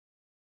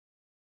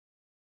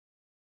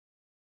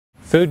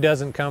Food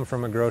doesn't come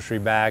from a grocery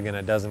bag and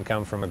it doesn't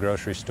come from a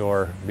grocery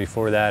store.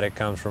 Before that, it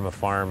comes from a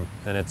farm,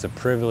 and it's a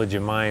privilege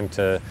of mine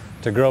to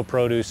grow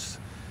produce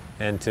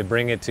and to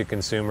bring it to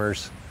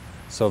consumers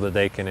so that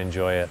they can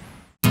enjoy it.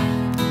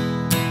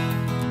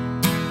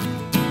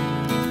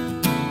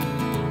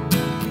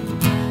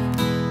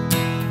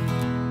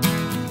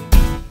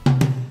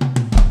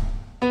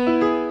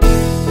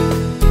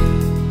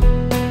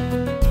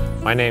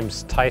 My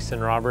name's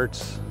Tyson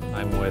Roberts.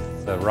 I'm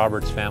with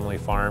Roberts Family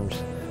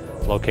Farms,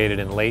 located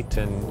in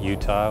Layton,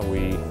 Utah.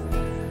 We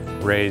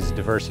raise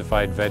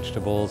diversified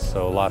vegetables,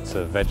 so lots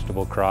of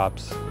vegetable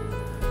crops,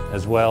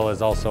 as well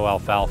as also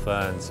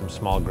alfalfa and some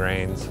small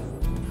grains.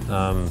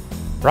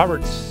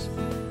 Roberts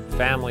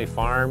Family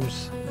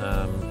Farms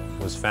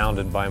was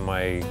founded by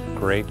my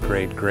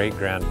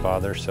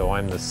great-great-great-grandfather, so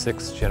I'm the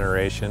 6th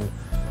generation.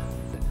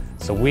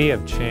 So we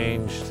have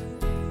changed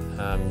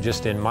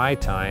just in my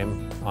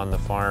time on the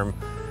farm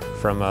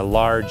from a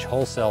large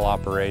wholesale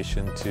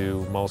operation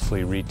to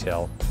mostly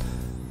retail,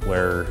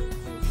 where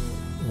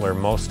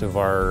most of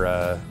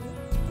our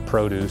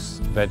produce,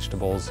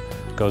 vegetables,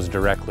 goes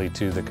directly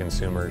to the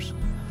consumers.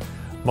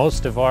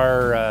 Most of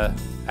our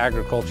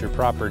agriculture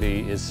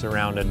property is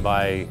surrounded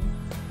by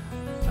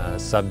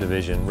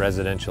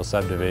residential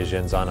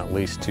subdivisions on at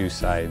least 2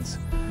 sides.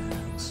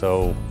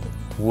 So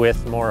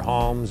with more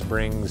homes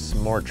brings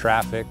more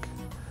traffic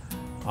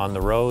on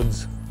the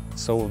roads.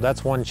 So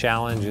that's one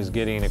challenge, is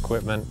getting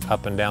equipment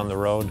up and down the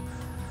road.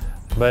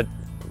 But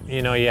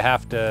you know, you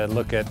have to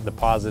look at the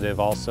positive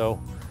also.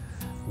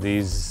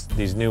 These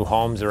new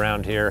homes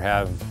around here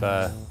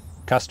have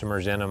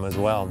customers in them as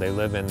well. They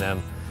live in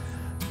them.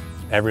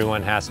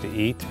 Everyone has to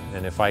eat,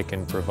 and if I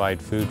can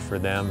provide food for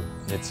them,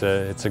 it's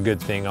a good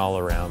thing all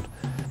around.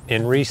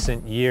 In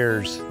recent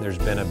years, there's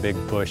been a big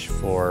push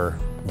for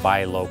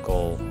buy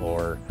local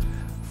or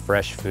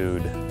fresh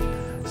food.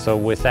 So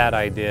with that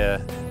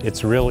idea,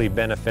 it's really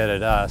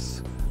benefited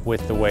us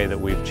with the way that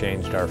we've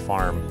changed our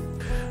farm.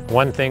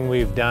 One thing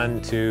we've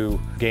done to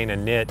gain a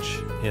niche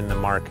in the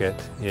market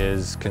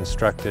is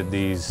constructed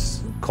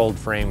these cold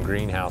frame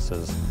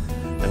greenhouses.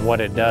 And what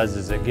it does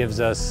is it gives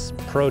us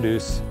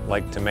produce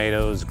like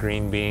tomatoes,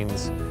 green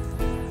beans,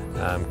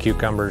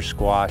 cucumbers,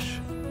 squash.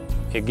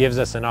 It gives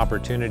us an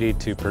opportunity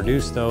to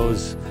produce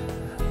those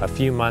a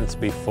few months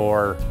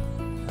before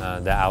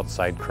the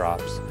outside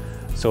crops.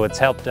 So it's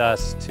helped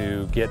us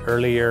to get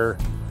earlier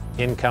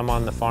income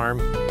on the farm.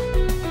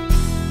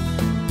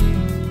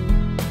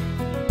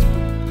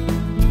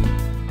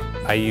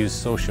 I use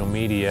social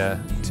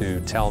media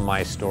to tell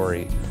my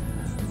story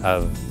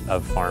of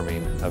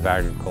farming, of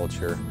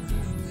agriculture,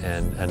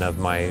 and of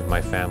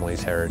my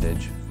family's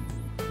heritage.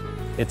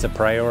 It's a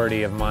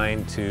priority of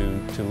mine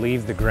to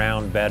leave the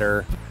ground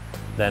better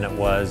than it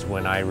was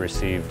when I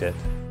received it.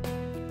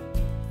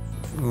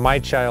 My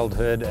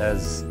childhood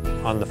as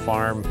on the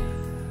farm,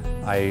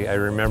 I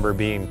remember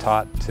being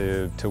taught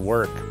to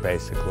work,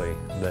 basically,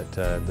 that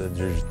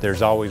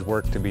there's always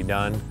work to be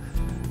done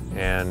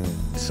and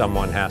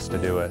someone has to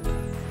do it.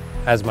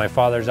 As my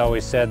father's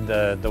always said,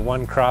 the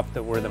one crop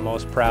that we're the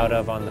most proud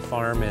of on the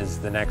farm is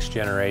the next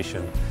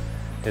generation.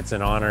 It's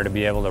an honor to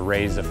be able to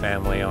raise a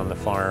family on the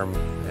farm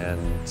and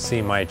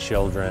see my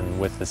children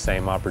with the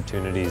same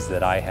opportunities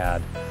that I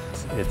had.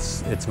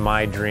 It's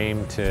my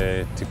dream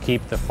to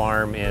keep the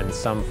farm in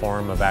some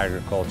form of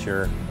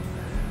agriculture,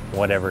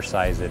 whatever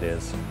size it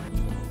is.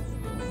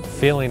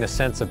 Feeling a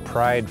sense of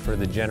pride for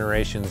the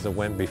generations that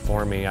went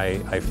before me,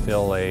 I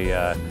feel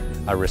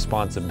a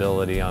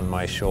responsibility on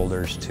my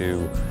shoulders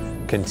to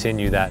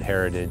continue that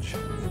heritage,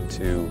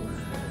 to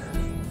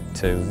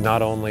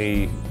not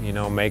only, you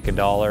know, make a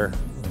dollar,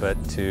 but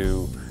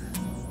to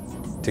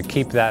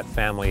keep that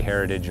family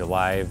heritage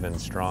alive and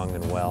strong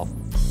and well.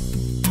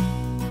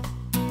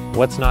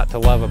 What's not to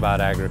love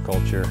about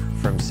agriculture?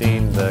 From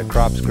seeing the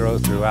crops grow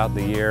throughout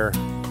the year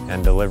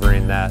and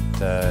delivering that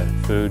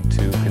food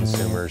to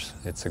consumers,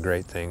 it's a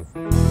great thing.